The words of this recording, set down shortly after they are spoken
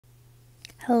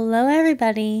Hello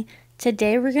everybody!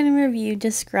 Today we're going to review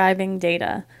describing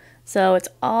data. So it's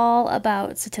all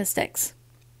about statistics.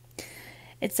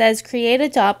 It says create a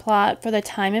dot plot for the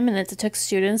time in minutes it took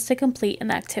students to complete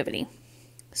an activity.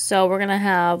 So we're going to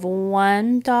have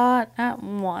one dot at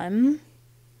 1,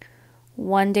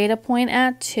 one data point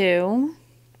at 2,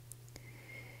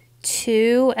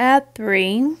 2 at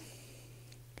 3,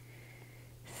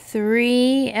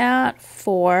 3 at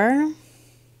 4,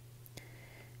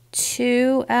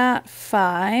 2 at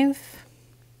 5,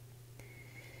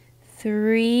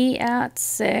 3 at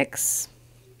 6,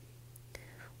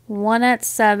 1 at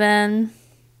 7,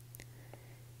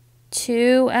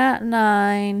 2 at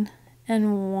 9,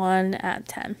 and 1 at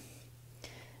 10.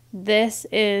 This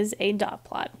is a dot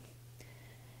plot.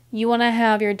 You want to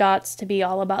have your dots to be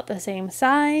all about the same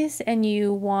size, and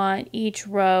you want each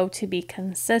row to be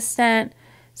consistent.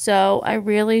 So I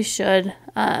really should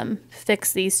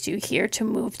fix these two here to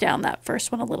move down that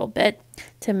first one a little bit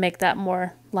to make that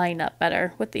more line up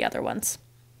better with the other ones.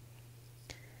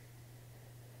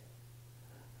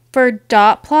 For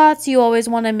dot plots, you always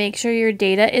want to make sure your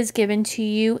data is given to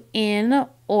you in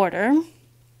order.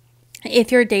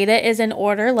 If your data is in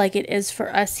order like it is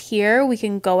for us here, we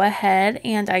can go ahead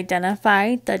and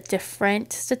identify the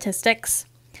different statistics.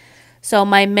 So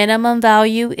my minimum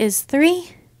value is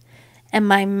 3. And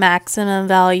my maximum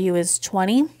value is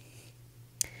 20.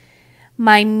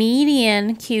 My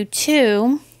median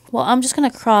Q2, well, I'm just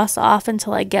going to cross off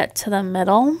until I get to the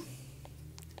middle.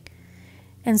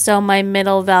 And so my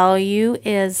middle value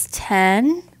is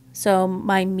 10. So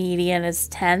my median is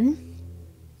 10.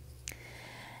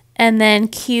 And then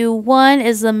Q1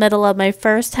 is the middle of my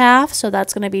first half, so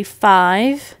that's going to be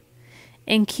 5.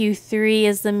 And Q3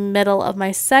 is the middle of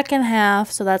my second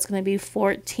half, so that's going to be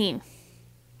 14.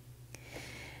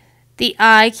 The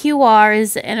IQR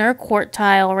is the inner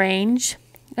quartile range,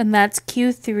 and that's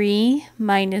Q3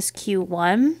 minus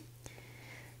Q1.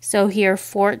 So here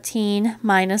 14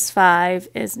 minus 5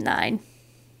 is 9.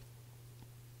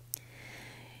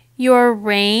 Your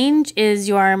range is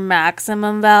your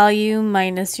maximum value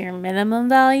minus your minimum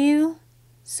value.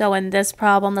 So in this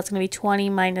problem, that's going to be 20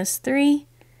 minus 3,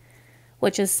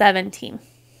 which is 17.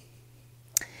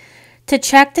 To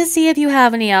check to see if you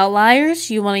have any outliers,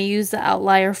 you want to use the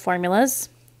outlier formulas.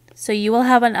 So you will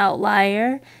have an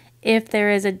outlier if there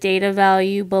is a data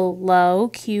value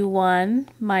below Q1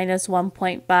 minus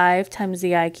 1.5 times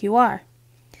the IQR.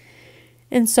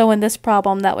 And so in this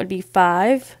problem, that would be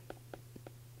 5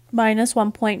 minus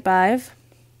 1.5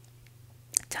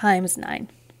 times 9.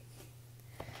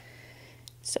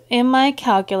 So in my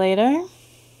calculator,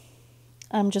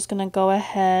 I'm just going to go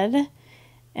ahead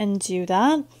and do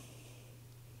that.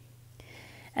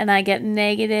 And I get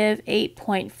negative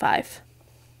 8.5.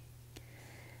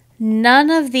 None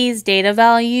of these data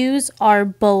values are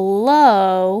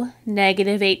below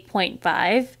negative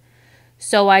 8.5,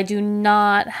 so I do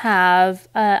not have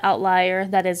an outlier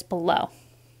that is below.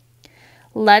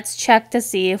 Let's check to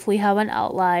see if we have an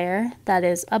outlier that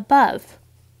is above.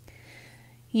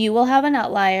 You will have an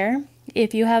outlier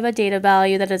if you have a data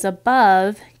value that is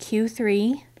above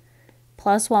Q3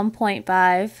 plus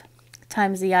 1.5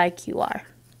 times the IQR.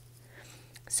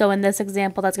 So in this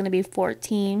example, that's going to be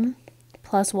 14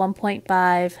 plus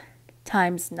 1.5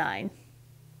 times 9.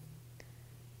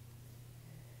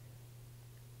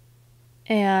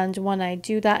 And when I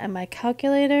do that in my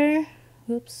calculator,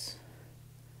 oops,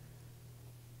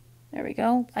 there we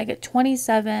go, I get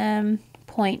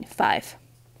 27.5.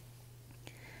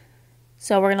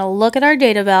 So we're going to look at our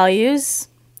data values.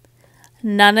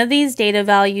 None of these data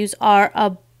values are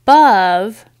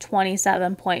above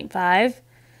 27.5.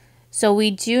 So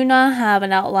we do not have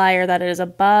an outlier that is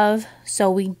above, so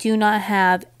we do not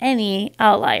have any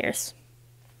outliers.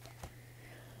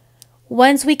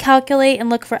 Once we calculate and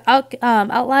look for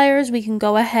outliers, we can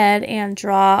go ahead and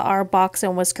draw our box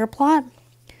and whisker plot.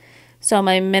 So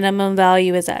my minimum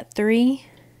value is at 3,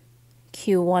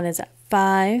 Q1 is at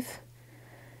 5,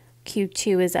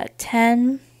 Q2 is at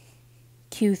 10,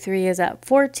 Q3 is at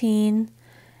 14,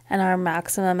 and our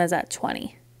maximum is at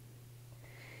 20.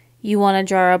 You want to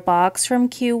draw a box from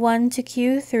Q1 to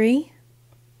Q3.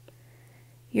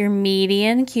 Your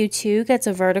median, Q2, gets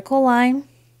a vertical line.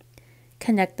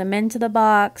 Connect them into the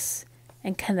box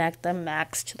and connect the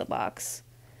max to the box.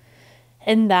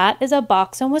 And that is a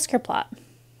box and whisker plot.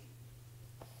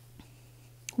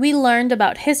 We learned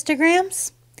about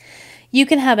histograms. You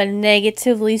can have a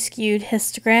negatively skewed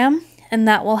histogram, and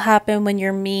that will happen when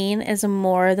your mean is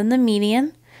more than the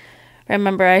median.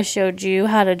 Remember, I showed you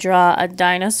how to draw a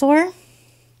dinosaur.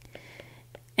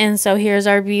 And so here's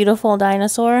our beautiful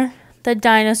dinosaur. The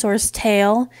dinosaur's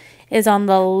tail is on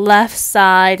the left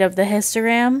side of the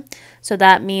histogram. So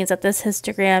that means that this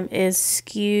histogram is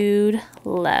skewed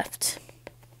left.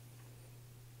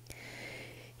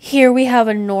 Here we have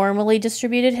a normally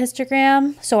distributed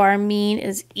histogram. So our mean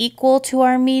is equal to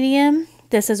our median.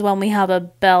 This is when we have a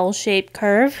bell-shaped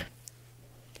curve.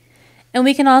 And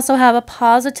we can also have a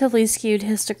positively skewed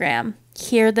histogram.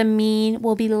 Here the mean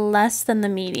will be less than the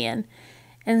median.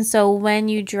 And so when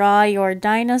you draw your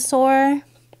dinosaur's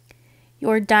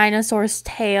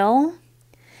tail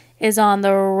is on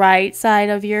the right side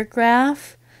of your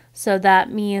graph. So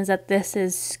that means that this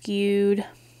is skewed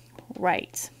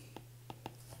right.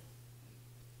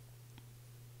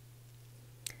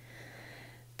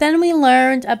 Then we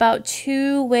learned about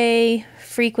two-way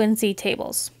frequency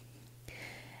tables.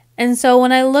 And so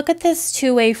when I look at this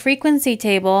two-way frequency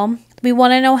table, we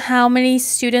want to know how many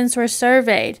students were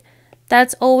surveyed.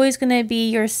 That's always going to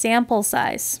be your sample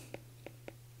size.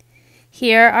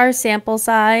 Here our sample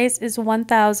size is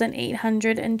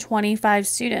 1,825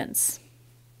 students.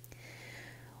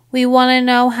 We want to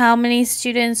know how many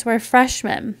students were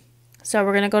freshmen. So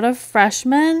we're going to go to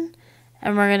freshmen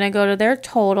and we're going to go to their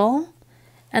total.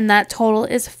 And that total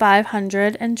is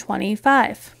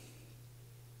 525.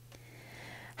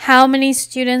 How many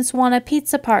students want a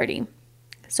pizza party?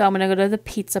 So I'm going to go to the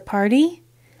pizza party.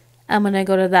 I'm going to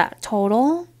go to that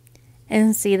total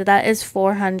and see that that is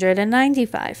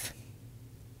 495.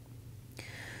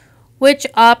 Which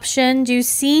option do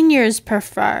seniors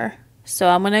prefer? So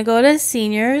I'm going to go to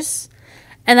seniors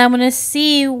and I'm going to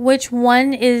see which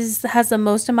one has the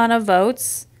most amount of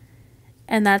votes.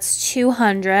 And that's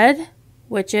 200.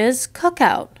 Which is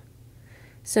cookout.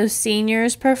 So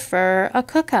seniors prefer a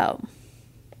cookout.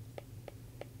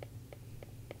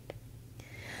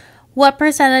 What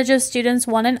percentage of students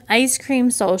want an ice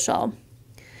cream social?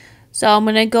 So I'm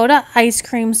going to go to ice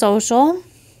cream social.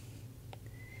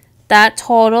 That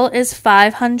total is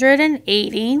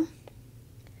 580.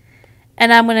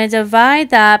 And I'm going to divide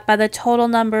that by the total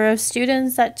number of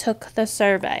students that took the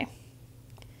survey.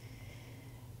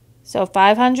 So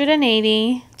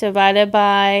 580 divided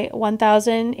by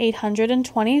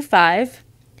 1,825.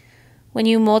 When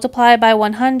you multiply by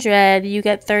 100, you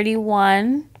get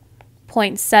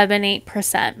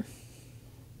 31.78%.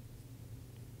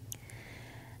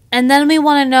 And then we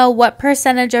want to know what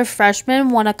percentage of freshmen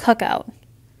want a cookout.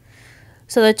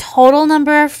 So the total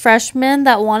number of freshmen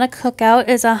that want a cookout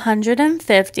is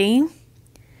 150.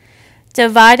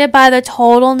 Divided by the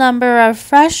total number of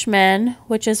freshmen,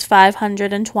 which is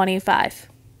 525.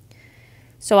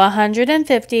 So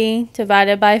 150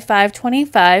 divided by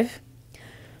 525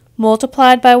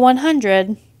 multiplied by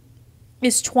 100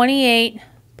 is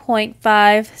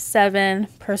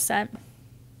 28.57%.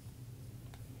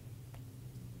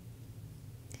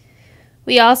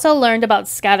 We also learned about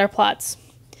scatter plots.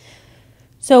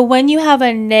 So when you have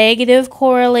a negative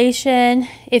correlation,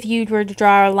 if you were to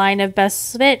draw a line of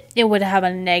best fit, it would have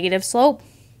a negative slope.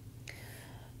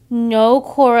 No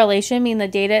correlation, meaning the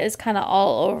data is kind of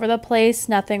all over the place.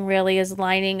 Nothing really is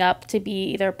lining up to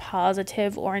be either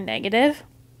positive or negative.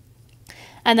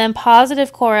 And then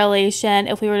positive correlation,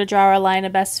 if we were to draw our line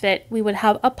of best fit, we would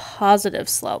have a positive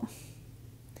slope.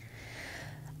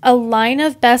 A line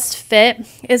of best fit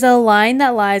is a line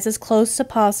that lies as close as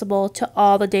possible to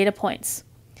all the data points.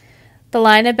 The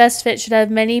line of best fit should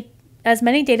have as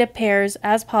many data pairs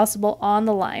as possible on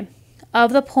the line.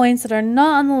 Of the points that are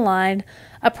not on the line,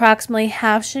 approximately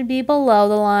half should be below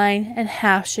the line and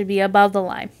half should be above the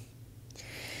line.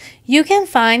 You can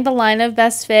find the line of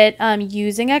best fit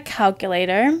using a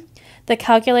calculator. The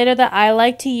calculator that I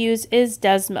like to use is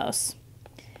Desmos.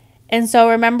 And so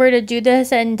remember to do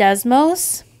this in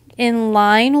Desmos. In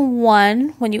line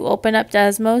 1, when you open up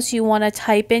Desmos, you want to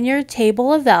type in your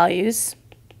table of values.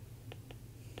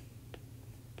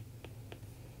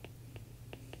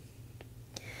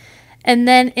 And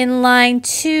then in line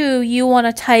 2, you want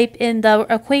to type in the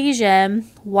equation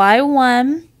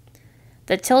y1,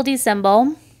 the tilde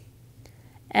symbol,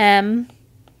 m,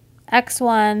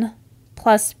 x1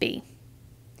 plus b.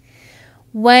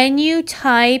 When you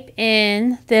type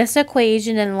in this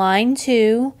equation in line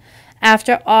 2,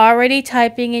 after already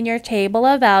typing in your table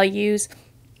of values,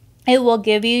 it will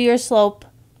give you your slope,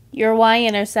 your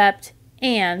y-intercept,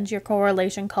 and your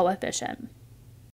correlation coefficient.